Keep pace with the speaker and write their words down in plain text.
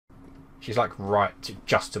She's like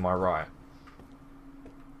just to my right.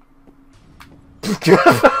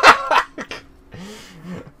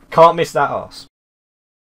 Can't miss that ass.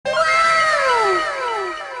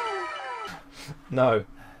 No.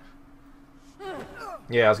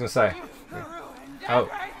 Yeah, I was gonna say. Oh.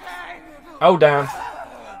 Oh, down.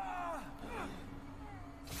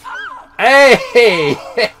 Hey!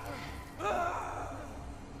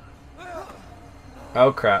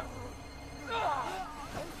 Oh crap.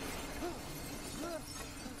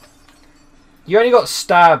 You only got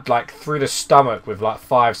stabbed like through the stomach with like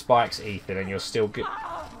 5 spikes, Ethan, and you're still good.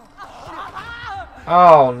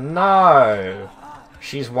 Oh no!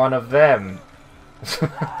 She's one of them.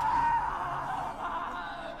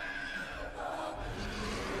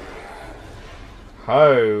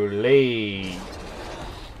 Holy.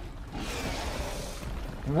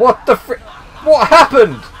 What the fr- What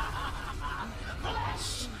happened?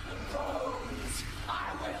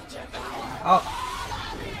 Oh.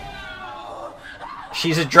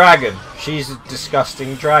 She's a dragon. She's a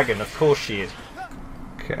disgusting dragon. Of course she is.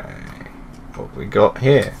 Okay. What we got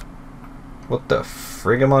here? What the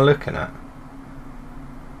frig am I looking at?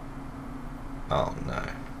 Oh no.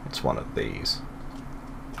 It's one of these.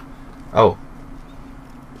 Oh.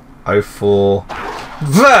 04.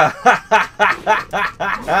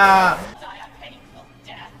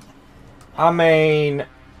 I mean,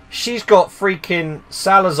 she's got freaking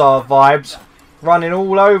Salazar vibes running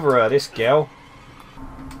all over her, this girl.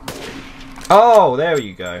 Oh, there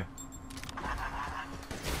you go.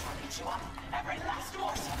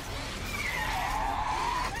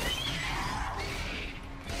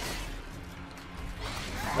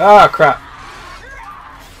 Ah, crap.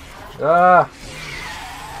 Ah.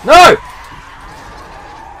 No!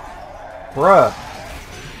 Bruh.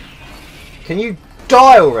 Can you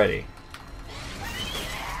die already?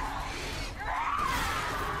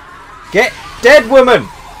 Get dead, woman!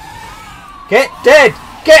 Get dead!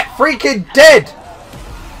 Get freaking dead!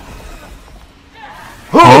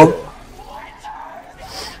 Oh.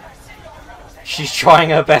 She's trying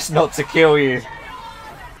her best not to kill you.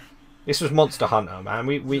 This was Monster Hunter, man.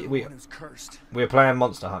 We're playing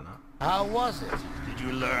Monster Hunter. How was it? Did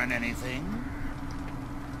you learn anything?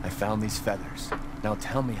 I found these feathers. Now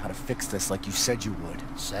tell me how to fix this like you said you would.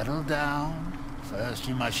 Settle down. First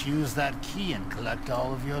you must use that key and collect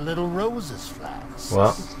all of your little roses flasks.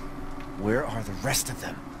 What? Where are the rest of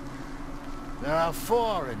them? There are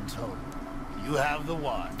 4 in total. You have the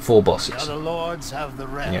 1. 4 bosses. The other lords have the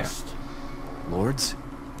rest. Yeah. Lords?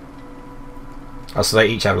 Oh, so they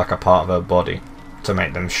each have like a part of her body to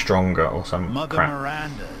make them stronger or some Mother crap.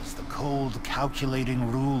 Miranda is the cold,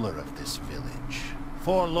 calculating ruler of this village.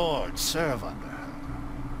 4 lords serve under her.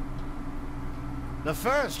 The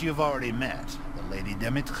first you've already met, the Lady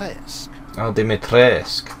Dimitrescu. Oh,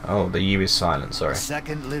 Dimitrescu. Oh, the U is silent, sorry. The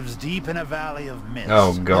second lives deep in a valley of mist.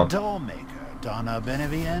 Oh, God. The dollmaker, Donna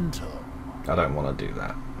Beneviento. I don't want to do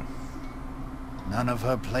that. None of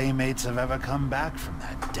her playmates have ever come back from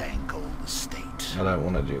that dank old estate. I don't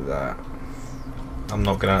want to do that. I'm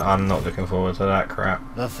not looking forward to that crap.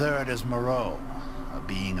 The third is Moreau, a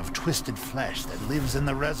being of twisted flesh that lives in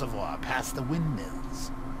the reservoir past the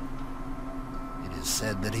windmills. It is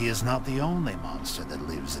said that he is not the only monster that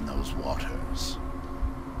lives in those waters.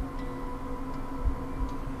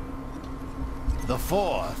 The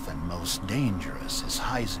fourth and most dangerous is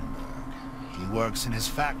Heisenberg. He works in his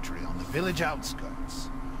factory on the village outskirts.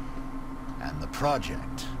 And the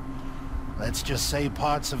project. Let's just say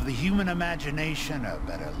parts of the human imagination are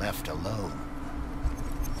better left alone.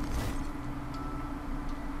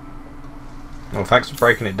 Well, thanks for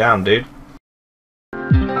breaking it down, dude.